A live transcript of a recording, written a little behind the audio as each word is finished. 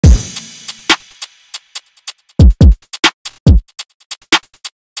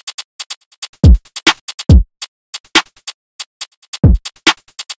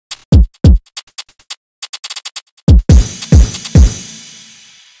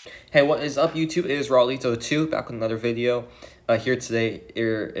Hey, what is up, YouTube? It is Rawlito2 back with another video. Here today,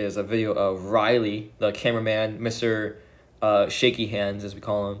 here is a video of Riley, the cameraman, Mr. Shaky Hands, as we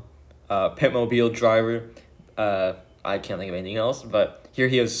call him, Pitmobile driver. I can't think of anything else, but here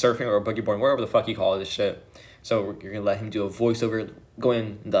he is surfing or boogie boarding, wherever the fuck you call this shit. So you're gonna let him do a voiceover,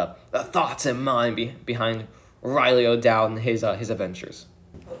 going the thoughts and mind behind Riley O'Dowd and his adventures.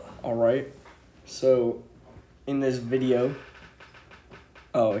 All right, so in this video,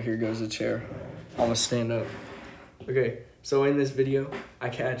 oh, here goes the chair. I'm gonna stand up. Okay, so in this video, I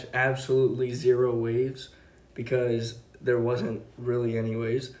catch absolutely zero waves because there wasn't really any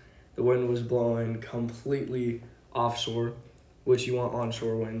waves. The wind was blowing completely offshore, which you want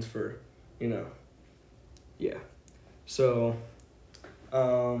onshore winds for, you know, yeah. So,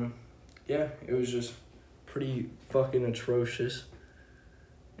 yeah, it was just pretty fucking atrocious.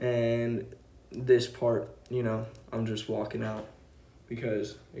 And this part, you know, I'm just walking out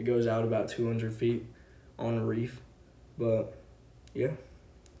because it goes out about 200 feet on a reef. But yeah,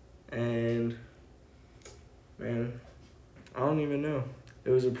 and man, I don't even know. It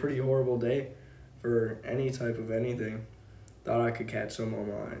was a pretty horrible day for any type of anything. Thought I could catch some on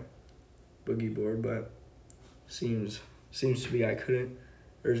my boogie board, but seems to be I couldn't.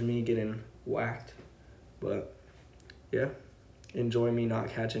 There's me getting whacked. But yeah, enjoy me not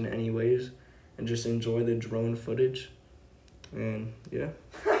catching any waves and just enjoy the drone footage. And yeah.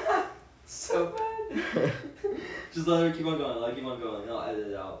 So bad. Just let her keep on going. Keep on going. I'll edit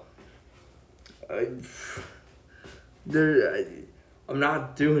it out. I'm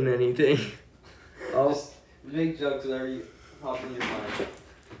not doing anything. Just make jokes whenever you pop in your mind.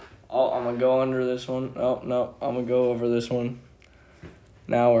 Oh, I'm gonna go under this one. Oh no, I'm gonna go over this one.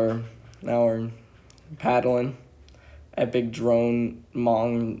 Now we're paddling. Epic drone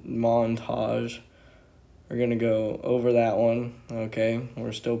montage. We're gonna go over that one. Okay,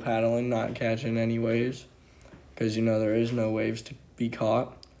 we're still paddling, not catching any waves, because you know there is no waves to be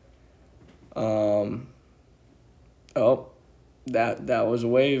caught. Oh, that was a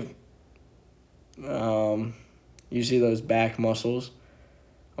wave. You see those back muscles?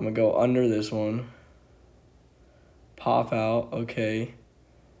 I'm gonna go under this one. Pop out, okay.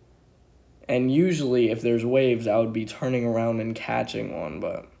 And usually if there's waves, I would be turning around and catching one,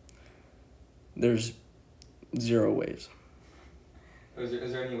 but there's zero waves.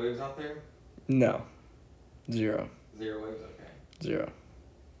 Is there any waves out there? No. Zero. Zero waves, okay. Zero.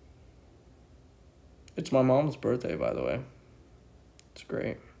 It's my mom's birthday, by the way. It's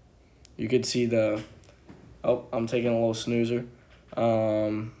great. You could see the... Oh, I'm taking a little snoozer.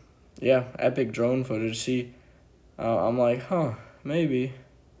 Yeah, epic drone footage. See, I'm like, huh, maybe.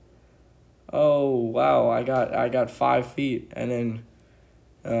 Oh, wow, I got 5 feet. And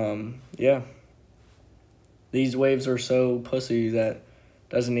then, yeah. These waves are so pussy that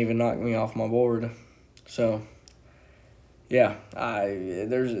doesn't even knock me off my board. So, yeah,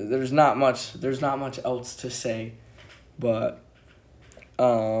 there's not much else to say, but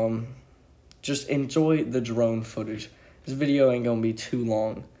just enjoy the drone footage. This video ain't gonna be too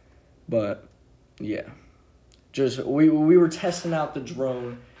long, but yeah, just we were testing out the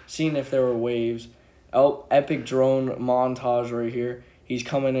drone, seeing if there were waves. Oh, epic drone montage right here. He's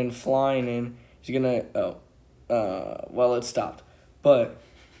coming in, flying in. He's gonna well, it stopped, but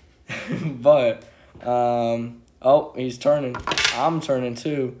oh, he's turning. I'm turning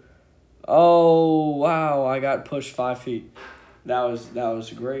too. Oh wow, I got pushed 5 feet. That was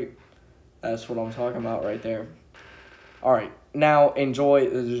great. That's what I'm talking about right there. All right, now enjoy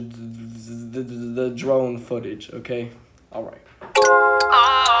the drone footage, okay? All right.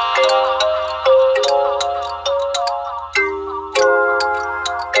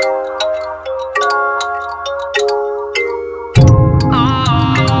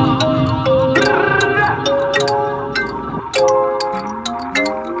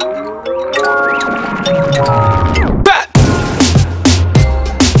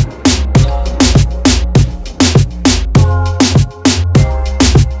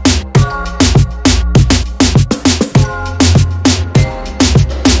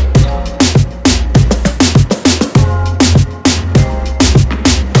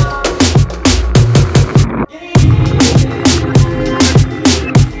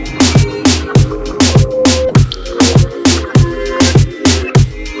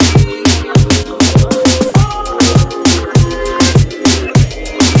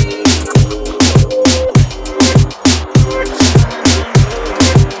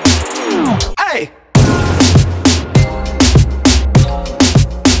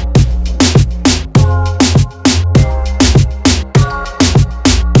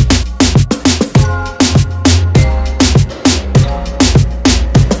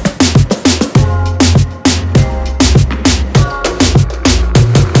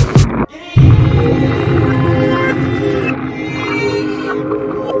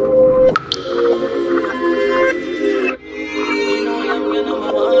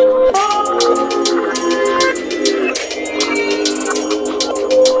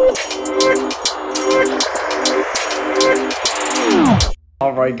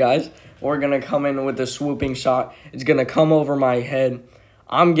 right, guys. We're going to come in with a swooping shot. It's going to come over my head.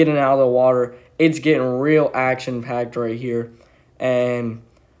 I'm getting out of the water. It's getting real action-packed right here. And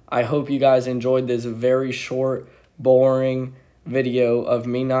I hope you guys enjoyed this very short, boring video of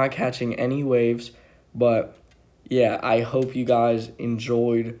me not catching any waves. But, yeah, I hope you guys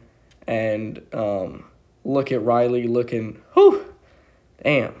enjoyed. And look at Riley looking, whew,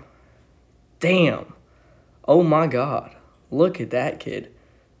 damn. Oh, my God. Look at that kid.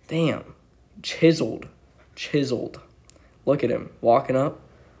 Damn. Chiseled. Look at him walking up.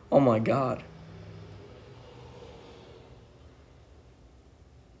 Oh, my God.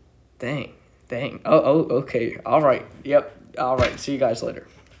 Dang. Oh, okay. All right. Yep. All right. See you guys later.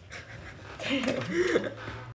 Damn.